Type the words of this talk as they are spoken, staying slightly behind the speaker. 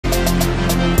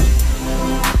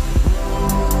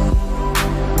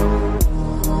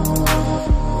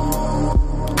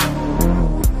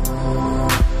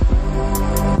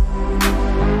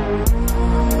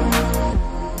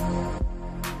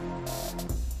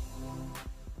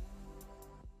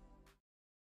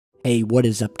Hey, what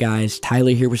is up, guys?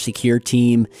 Tyler here with Secure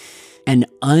Team. An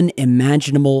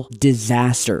unimaginable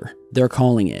disaster, they're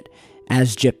calling it,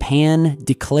 as Japan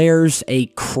declares a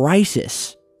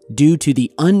crisis due to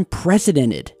the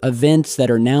unprecedented events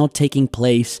that are now taking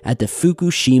place at the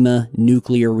Fukushima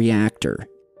nuclear reactor.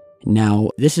 Now,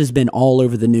 this has been all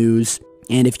over the news,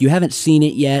 and if you haven't seen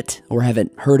it yet or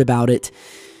haven't heard about it,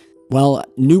 well,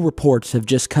 new reports have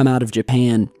just come out of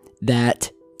Japan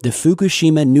that the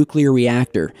Fukushima nuclear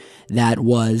reactor that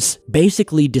was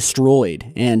basically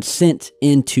destroyed and sent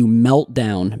into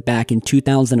meltdown back in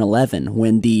 2011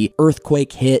 when the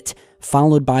earthquake hit,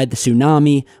 followed by the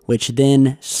tsunami, which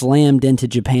then slammed into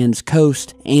Japan's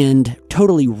coast and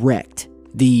totally wrecked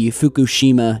the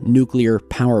Fukushima nuclear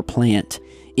power plant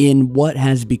in what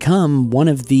has become one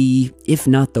of the, if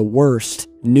not the worst,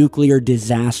 nuclear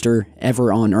disaster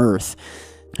ever on Earth.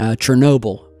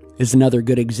 Chernobyl is another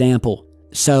good example.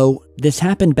 So this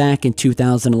happened back in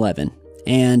 2011,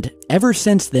 and ever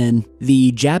since then,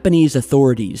 the Japanese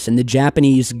authorities and the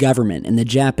Japanese government and the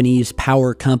Japanese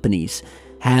power companies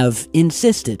have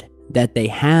insisted that they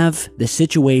have the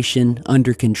situation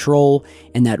under control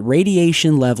and that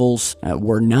radiation levels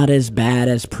were not as bad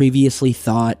as previously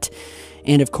thought.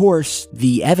 And of course,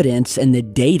 the evidence and the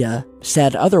data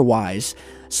said otherwise.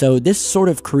 So this sort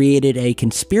of created a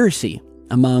conspiracy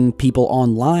among people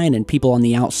online and people on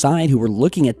the outside who were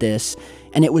looking at this,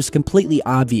 and it was completely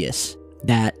obvious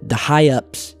that the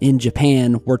high-ups in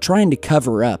Japan were trying to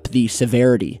cover up the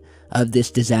severity of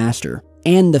this disaster,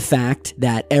 and the fact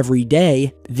that every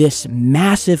day this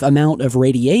massive amount of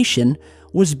radiation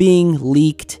was being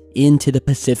leaked into the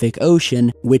Pacific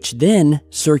Ocean, which then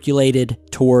circulated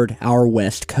toward our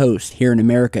west coast here in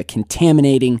America,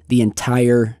 contaminating the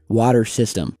entire water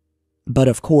system. But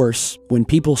of course, when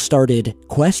people started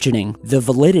questioning the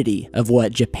validity of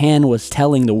what Japan was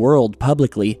telling the world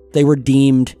publicly, they were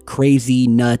deemed crazy,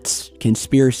 nuts,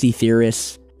 conspiracy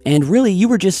theorists, and really you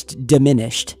were just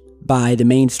diminished by the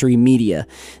mainstream media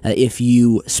if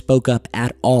you spoke up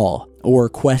at all or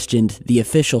questioned the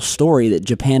official story that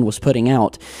Japan was putting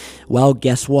out. Well,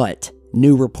 guess what?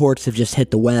 New reports have just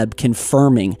hit the web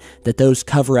confirming that those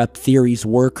cover-up theories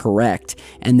were correct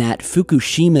and that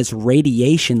Fukushima's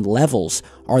radiation levels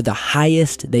are the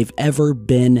highest they've ever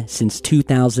been since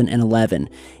 2011.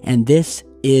 And this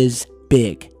is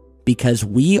big because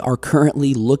we are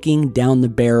currently looking down the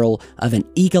barrel of an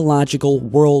ecological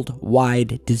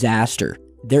worldwide disaster.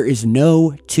 There is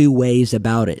no two ways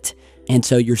about it. And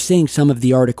so you're seeing some of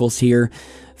the articles here.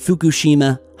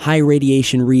 Fukushima, high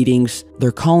radiation readings,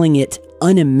 they're calling it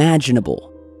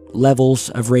unimaginable levels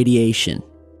of radiation.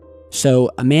 So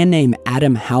a man named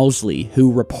Adam Housley,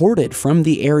 who reported from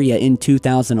the area in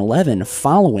 2011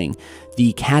 following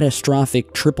the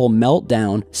catastrophic triple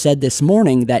meltdown, said this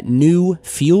morning that new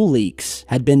fuel leaks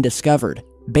had been discovered.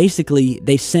 Basically,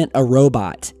 they sent a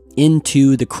robot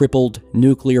into the crippled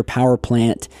nuclear power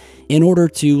plant in order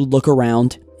to look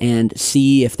around and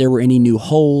see if there were any new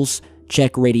holes,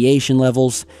 check radiation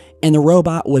levels, and the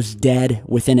robot was dead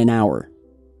within an hour.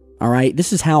 Alright,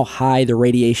 this is how high the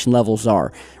radiation levels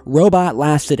are. Robot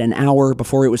lasted an hour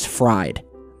before it was fried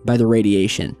by the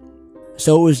radiation.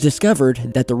 So it was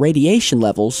discovered that the radiation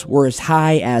levels were as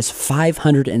high as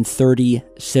 530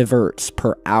 sieverts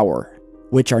per hour,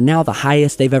 which are now the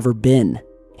highest they've ever been.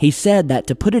 He said that,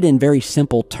 to put it in very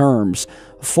simple terms,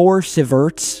 4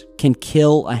 sieverts can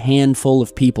kill a handful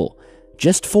of people.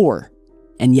 Just 4.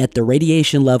 And yet the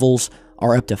radiation levels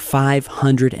are up to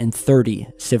 530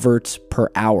 sieverts per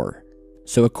hour.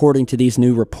 So according to these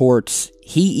new reports,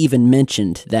 he even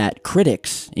mentioned that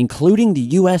critics, including the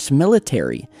US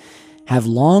military, have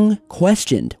long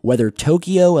questioned whether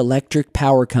Tokyo Electric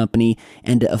Power Company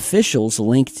and officials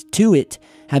linked to it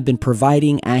have been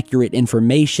providing accurate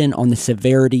information on the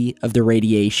severity of the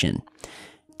radiation.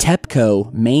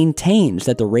 TEPCO maintains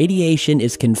that the radiation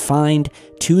is confined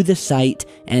to the site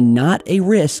and not a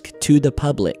risk to the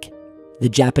public. The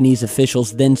Japanese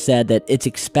officials then said that it's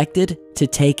expected to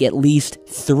take at least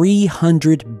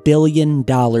 $300 billion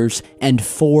and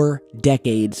 4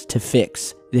 decades to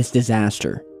fix this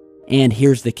disaster. And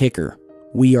here's the kicker.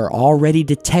 We are already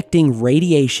detecting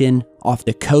radiation off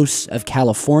the coasts of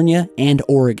California and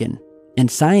Oregon, and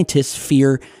scientists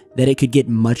fear that it could get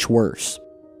much worse.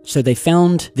 So they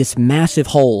found this massive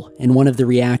hole in one of the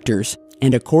reactors,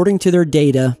 and according to their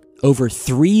data, over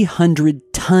 300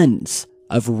 tons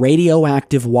of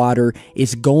radioactive water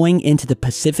is going into the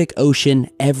Pacific Ocean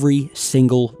every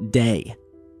single day.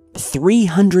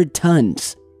 300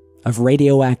 tons of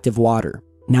radioactive water.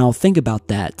 Now think about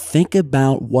that. Think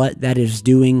about what that is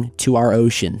doing to our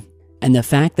ocean. And the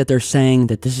fact that they're saying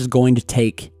that this is going to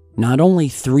take Not only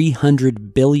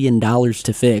 $300 billion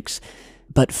to fix,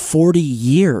 but 40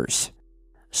 years.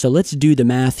 So let's do the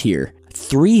math here.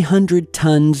 300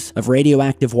 tons of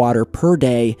radioactive water per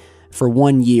day for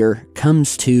 1 year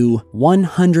comes to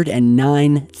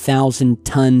 109,000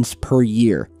 tons per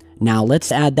year. Now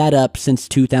let's add that up since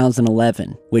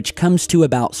 2011, which comes to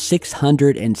about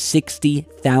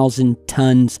 660,000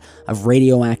 tons of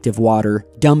radioactive water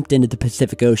dumped into the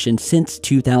Pacific Ocean since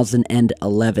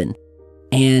 2011.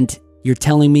 And you're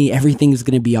telling me everything's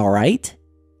going to be all right?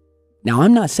 Now,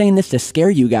 I'm not saying this to scare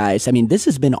you guys. I mean, this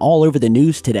has been all over the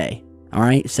news today. All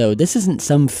right, so this isn't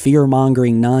some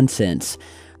fear-mongering nonsense.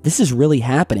 This is really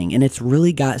happening, and it's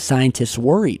really got scientists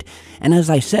worried. And as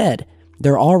I said,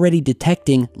 they're already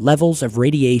detecting levels of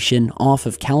radiation off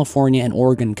of California and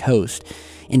Oregon coast.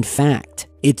 In fact,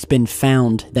 it's been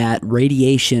found that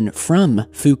radiation from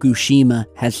Fukushima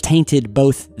has tainted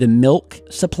both the milk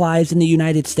supplies in the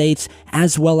United States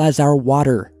as well as our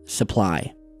water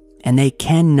supply. And they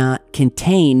cannot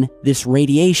contain this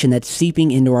radiation that's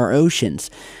seeping into our oceans.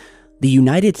 The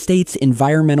United States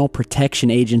Environmental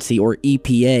Protection Agency, or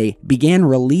EPA, began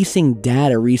releasing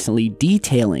data recently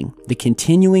detailing the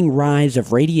continuing rise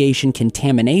of radiation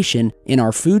contamination in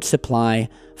our food supply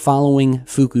following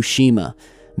Fukushima.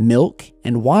 Milk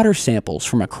and water samples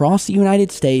from across the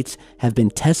United States have been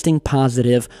testing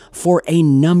positive for a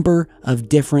number of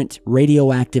different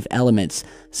radioactive elements,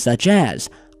 such as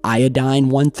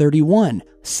iodine-131,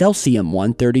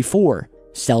 cesium-134,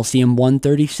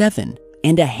 cesium-137,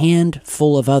 and a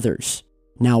handful of others.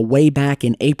 Now, way back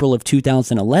in April of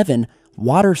 2011,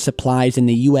 water supplies in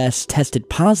the U.S. tested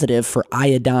positive for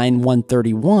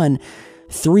iodine-131.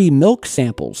 3 milk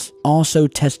samples also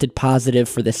tested positive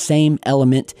for the same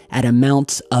element at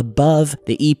amounts above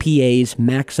the EPA's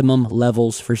maximum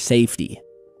levels for safety.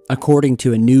 According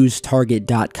to a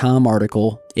newstarget.com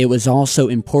article, it was also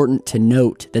important to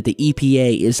note that the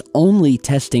EPA is only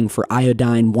testing for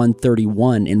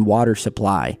iodine-131 in water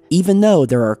supply, even though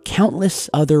there are countless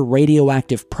other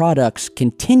radioactive products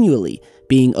continually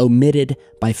being omitted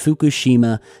by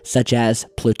Fukushima, such as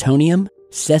plutonium,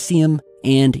 cesium,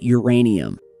 and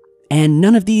uranium. And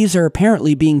none of these are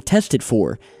apparently being tested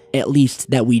for, at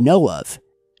least that we know of,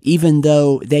 even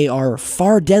though they are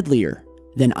far deadlier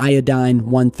than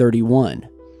iodine-131.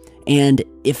 And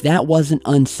if that wasn't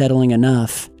unsettling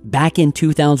enough, back in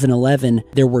 2011,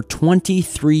 there were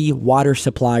 23 water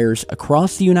suppliers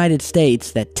across the United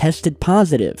States that tested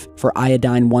positive for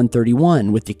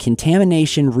iodine-131, with the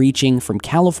contamination reaching from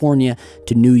California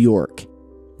to New York.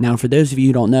 Now, for those of you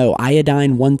who don't know,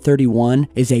 iodine-131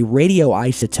 is a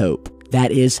radioisotope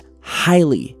that is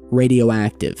highly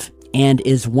radioactive and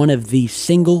is one of the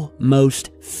single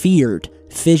most feared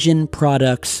fission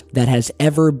products that has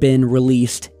ever been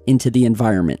released into the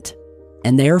environment.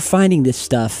 And they are finding this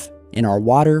stuff in our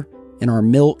water, in our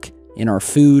milk, in our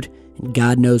food, and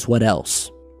God knows what else.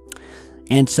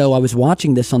 And so I was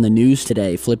watching this on the news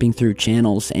today, flipping through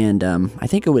channels, and I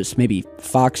think it was maybe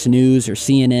Fox News or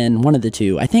CNN, one of the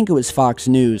two. I think it was Fox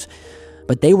News,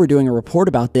 but they were doing a report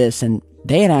about this, and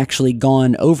they had actually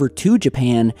gone over to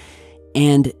Japan,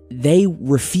 and they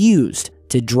refused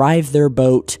to drive their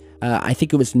boat. I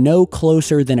think it was no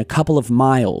closer than a couple of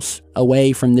miles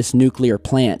away from this nuclear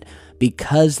plant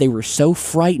because they were so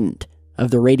frightened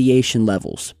of the radiation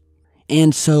levels.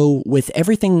 And so with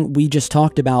everything we just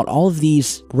talked about, all of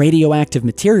these radioactive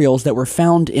materials that were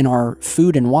found in our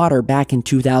food and water back in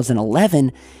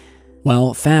 2011,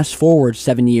 well, fast forward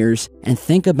 7 years and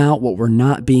think about what we're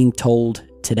not being told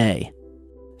today.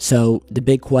 So the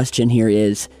big question here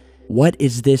is, what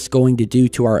is this going to do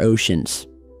to our oceans?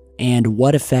 And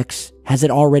what effects has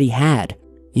it already had?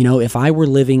 You know, if I were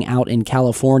living out in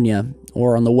California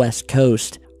or on the West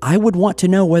Coast, I would want to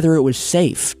know whether it was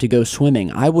safe to go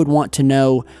swimming. I would want to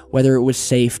know whether it was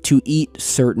safe to eat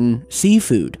certain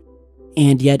seafood.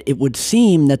 And yet it would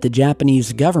seem that the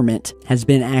Japanese government has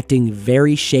been acting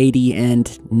very shady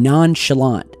and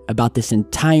nonchalant about this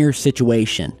entire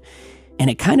situation.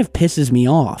 And it kind of pisses me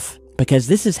off because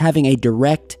this is having a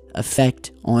direct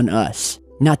effect on us,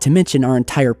 not to mention our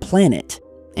entire planet.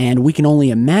 And we can only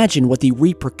imagine what the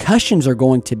repercussions are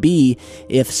going to be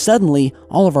if suddenly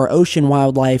all of our ocean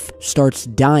wildlife starts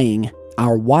dying,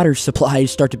 our water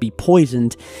supplies start to be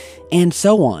poisoned, and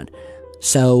so on.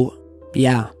 So,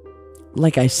 yeah,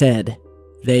 like I said,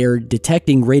 they are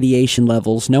detecting radiation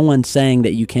levels. No one's saying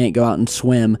that you can't go out and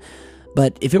swim.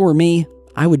 But if it were me,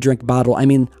 I would drink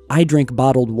I drink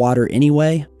bottled water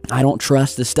anyway. I don't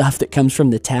trust the stuff that comes from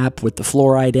the tap with the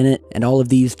fluoride in it and all of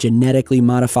these genetically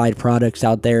modified products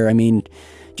out there.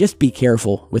 just be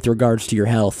careful with regards to your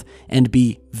health, and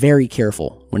be very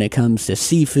careful when it comes to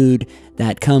seafood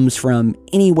that comes from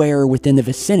anywhere within the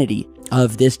vicinity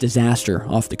of this disaster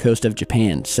off the coast of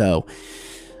Japan. So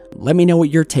let me know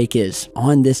what your take is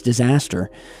on this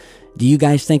disaster. Do you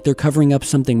guys think they're covering up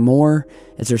something more?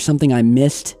 Is there something I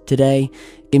missed today?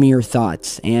 Give me your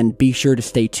thoughts, and be sure to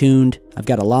stay tuned. I've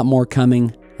got a lot more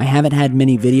coming. I haven't had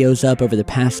many videos up over the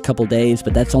past couple days,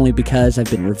 but that's only because I've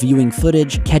been reviewing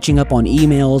footage, catching up on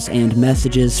emails and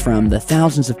messages from the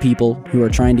thousands of people who are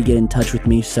trying to get in touch with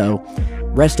me. So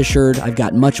rest assured, I've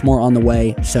got much more on the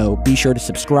way. So be sure to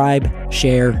subscribe,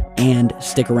 share, and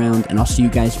stick around, and I'll see you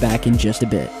guys back in just a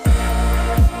bit.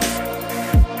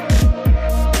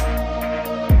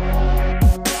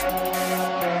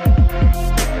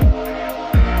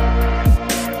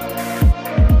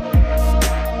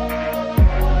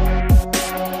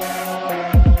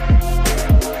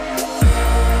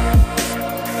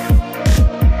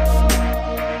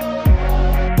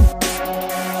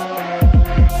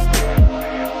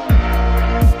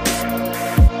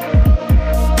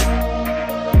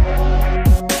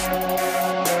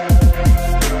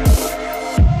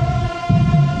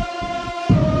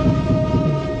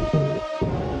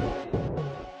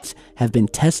 Have been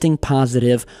testing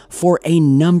positive for a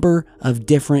number of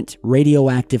different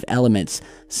radioactive elements,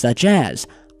 such as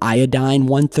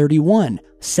iodine-131,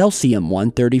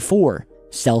 cesium-134,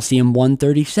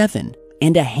 cesium-137,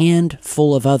 and a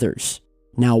handful of others.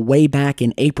 Now, way back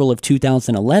in April of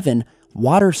 2011,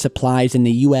 water supplies in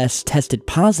the U.S. tested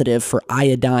positive for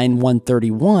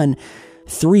iodine-131.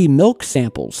 3 milk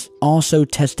samples also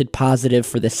tested positive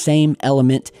for the same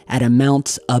element at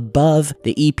amounts above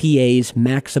the EPA's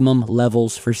maximum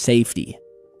levels for safety.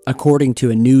 According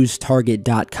to a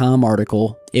newstarget.com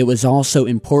article, it was also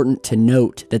important to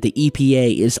note that the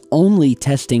EPA is only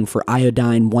testing for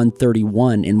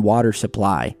iodine-131 in water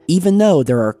supply, even though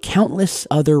there are countless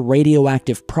other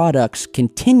radioactive products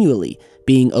continually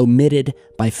being omitted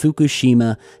by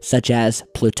Fukushima, such as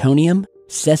plutonium,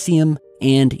 cesium,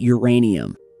 and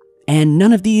uranium. And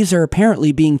none of these are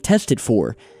apparently being tested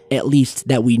for, at least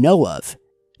that we know of,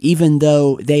 even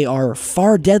though they are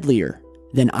far deadlier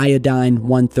than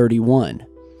iodine-131.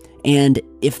 And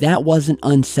if that wasn't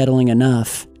unsettling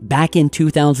enough, back in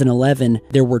 2011,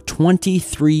 there were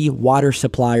 23 water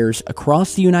suppliers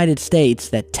across the United States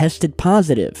that tested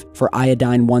positive for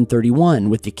iodine-131,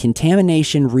 with the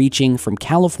contamination reaching from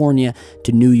California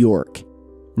to New York.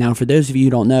 Now, for those of you who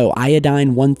don't know,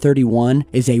 iodine-131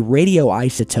 is a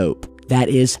radioisotope that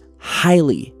is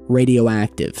highly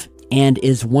radioactive and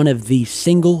is one of the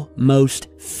single most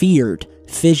feared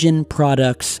fission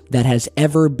products that has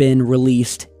ever been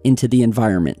released into the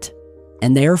environment.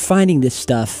 And they are finding this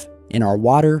stuff in our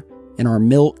water, in our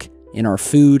milk, in our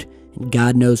food, and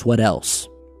God knows what else.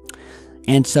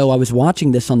 And so I was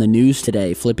watching this on the news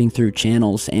today, flipping through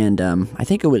channels, and I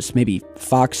think it was maybe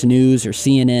Fox News or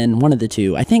CNN, one of the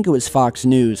two. I think it was Fox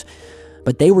News,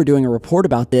 but they were doing a report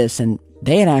about this, and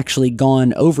they had actually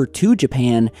gone over to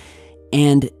Japan,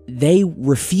 and they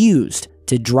refused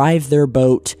to drive their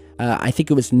boat. I think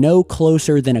it was no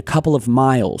closer than a couple of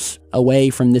miles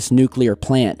away from this nuclear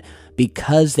plant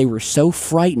because they were so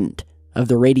frightened of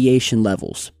the radiation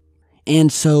levels.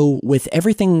 And so, with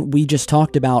everything we just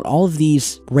talked about, all of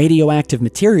these radioactive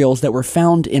materials that were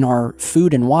found in our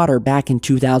food and water back in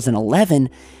 2011,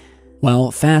 well,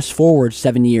 fast forward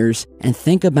 7 years and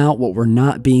think about what we're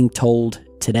not being told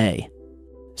today.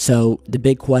 So, the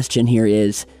big question here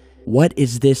is, what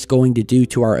is this going to do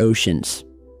to our oceans?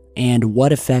 And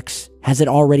what effects has it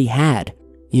already had?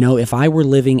 You know, if I were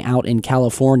living out in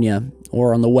California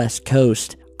or on the West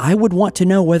Coast, I would want to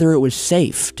know whether it was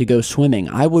safe to go swimming.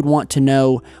 I would want to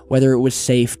know whether it was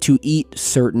safe to eat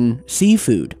certain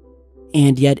seafood.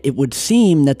 And yet it would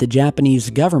seem that the Japanese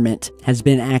government has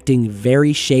been acting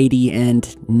very shady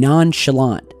and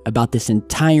nonchalant about this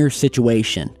entire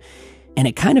situation. And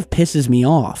it kind of pisses me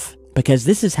off because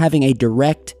this is having a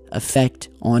direct effect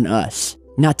on us,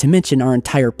 not to mention our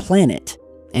entire planet.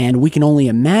 And we can only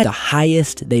imagine the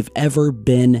highest they've ever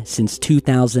been since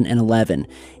 2011.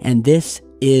 And this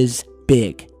is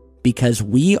big because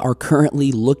we are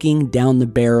currently looking down the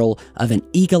barrel of an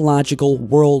ecological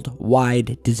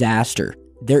worldwide disaster.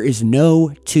 There is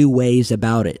no two ways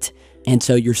about it. And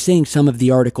so you're seeing some of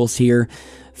the articles here.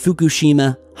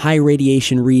 Fukushima, high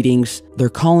radiation readings, they're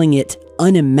calling it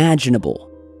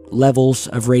unimaginable levels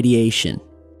of radiation.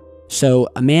 So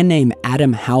a man named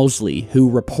Adam Housley, who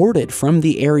reported from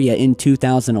the area in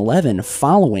 2011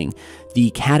 following the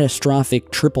catastrophic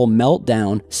triple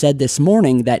meltdown, said this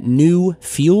morning that new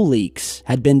fuel leaks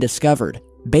had been discovered.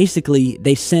 Basically,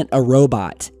 they sent a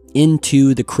robot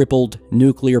into the crippled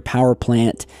nuclear power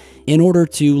plant in order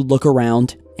to look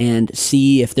around and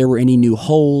see if there were any new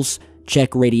holes,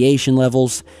 check radiation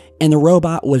levels, and the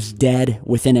robot was dead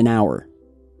within an hour.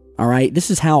 All right, this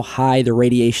is how high the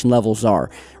radiation levels are.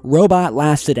 Robot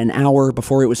lasted an hour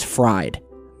before it was fried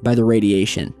by the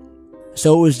radiation.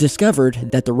 So it was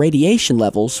discovered that the radiation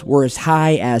levels were as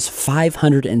high as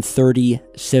 530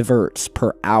 sieverts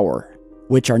per hour,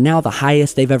 which are now the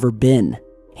highest they've ever been.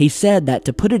 He said that,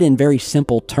 to put it in very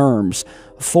simple terms,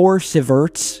 4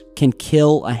 sieverts can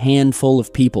kill a handful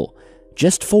of people.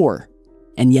 Just 4.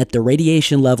 And yet the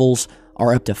radiation levels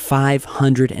are up to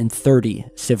 530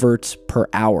 sieverts per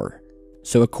hour.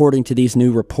 So according to these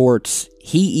new reports,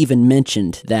 he even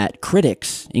mentioned that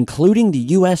critics, including the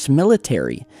US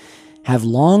military, have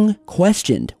long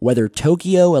questioned whether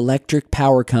Tokyo Electric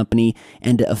Power Company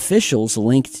and officials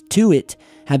linked to it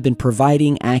have been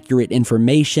providing accurate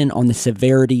information on the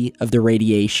severity of the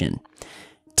radiation.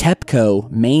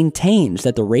 TEPCO maintains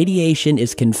that the radiation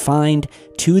is confined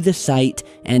to the site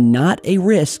and not a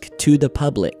risk to the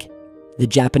public. The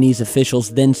Japanese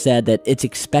officials then said that it's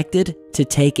expected to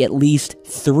take at least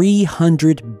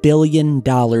 $300 billion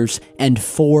and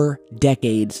 4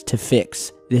 decades to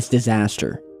fix this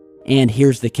disaster. And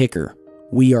here's the kicker.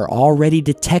 We are already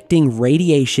detecting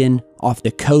radiation off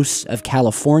the coasts of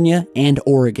California and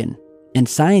Oregon, and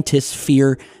scientists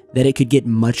fear that it could get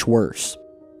much worse.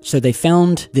 So they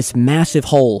found this massive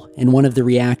hole in one of the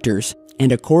reactors,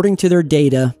 and according to their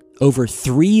data, over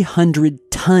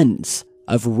 300 tons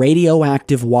of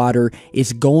radioactive water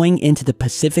is going into the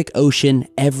Pacific Ocean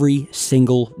every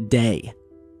single day.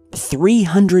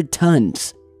 300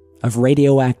 tons of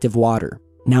radioactive water.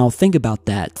 Now think about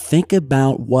that. Think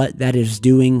about what that is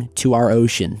doing to our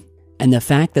ocean. And the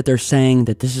fact that they're saying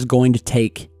that this is going to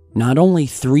take not only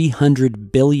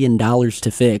 $300 billion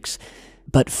to fix,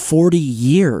 but 40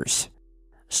 years.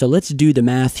 So let's do the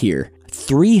math here.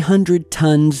 300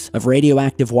 tons of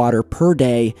radioactive water per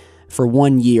day for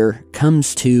 1 year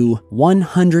comes to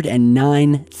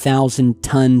 109,000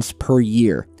 tons per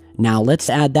year. Now let's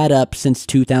add that up since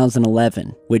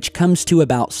 2011, which comes to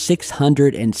about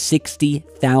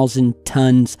 660,000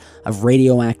 tons of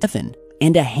radioactive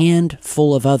and a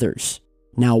handful of others.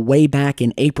 Now, way back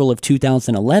in April of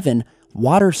 2011,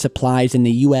 water supplies in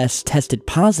the US tested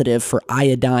positive for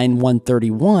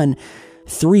iodine-131.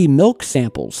 3 milk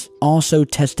samples also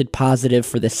tested positive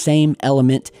for the same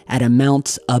element at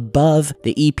amounts above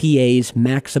the EPA's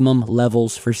maximum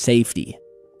levels for safety.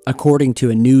 According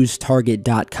to a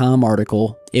newstarget.com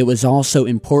article, it was also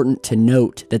important to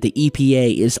note that the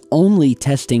EPA is only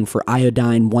testing for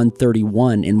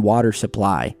iodine-131 in water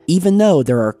supply, even though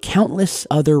there are countless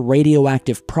other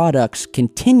radioactive products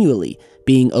continually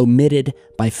being omitted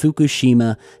by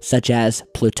Fukushima, such as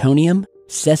plutonium,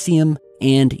 cesium,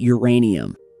 and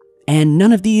uranium. And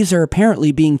none of these are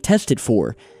apparently being tested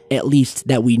for, at least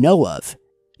that we know of,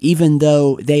 even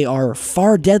though they are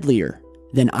far deadlier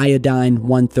than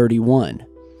iodine-131.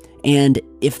 And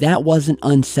if that wasn't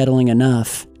unsettling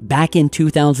enough, back in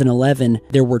 2011,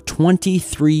 there were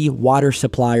 23 water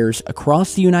suppliers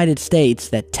across the United States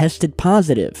that tested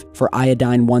positive for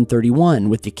iodine-131,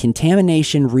 with the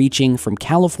contamination reaching from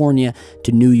California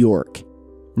to New York.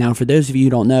 Now, for those of you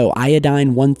who don't know,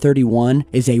 iodine-131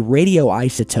 is a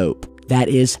radioisotope that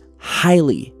is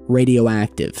highly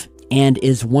radioactive and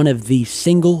is one of the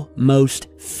single most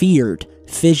feared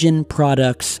fission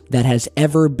products that has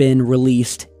ever been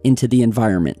released into the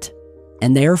environment.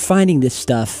 And they are finding this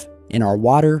stuff in our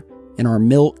water, in our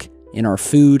milk, in our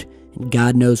food, and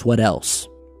God knows what else.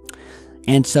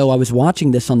 And so I was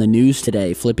watching this on the news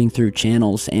today, flipping through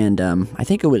channels, and I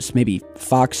think it was maybe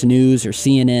Fox News or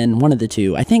CNN, one of the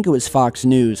two. I think it was Fox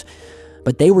News,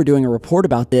 but they were doing a report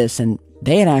about this, and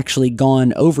they had actually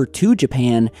gone over to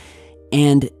Japan,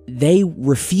 and they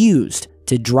refused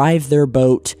to drive their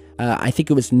boat. I think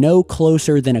it was no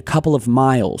closer than a couple of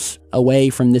miles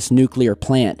away from this nuclear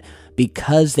plant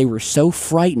because they were so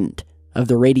frightened of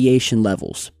the radiation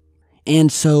levels.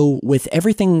 And so with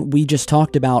everything we just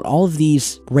talked about, all of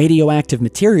these radioactive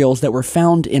materials that were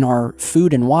found in our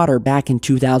food and water back in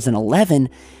 2011,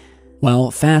 well,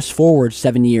 fast forward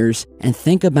 7 years and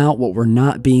think about what we're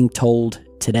not being told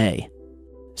today.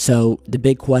 So the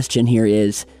big question here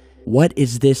is, what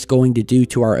is this going to do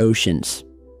to our oceans?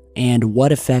 And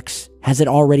what effects has it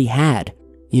already had?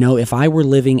 You know, if I were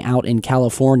living out in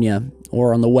California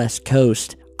or on the West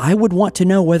Coast, I would want to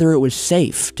know whether it was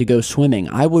safe to go swimming.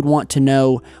 I would want to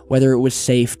know whether it was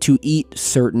safe to eat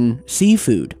certain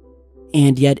seafood.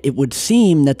 And yet it would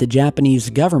seem that the Japanese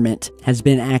government has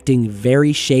been acting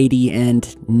very shady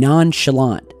and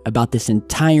nonchalant about this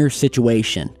entire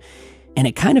situation. And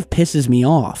it kind of pisses me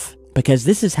off because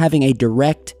this is having a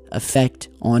direct effect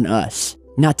on us,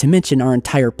 not to mention our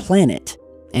entire planet.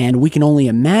 And we can only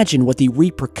imagine what the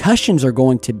repercussions are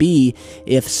going to be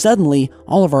if suddenly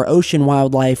all of our ocean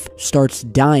wildlife starts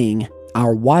dying,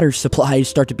 our water supplies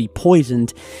start to be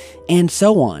poisoned, and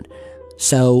so on.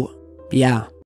 So, yeah,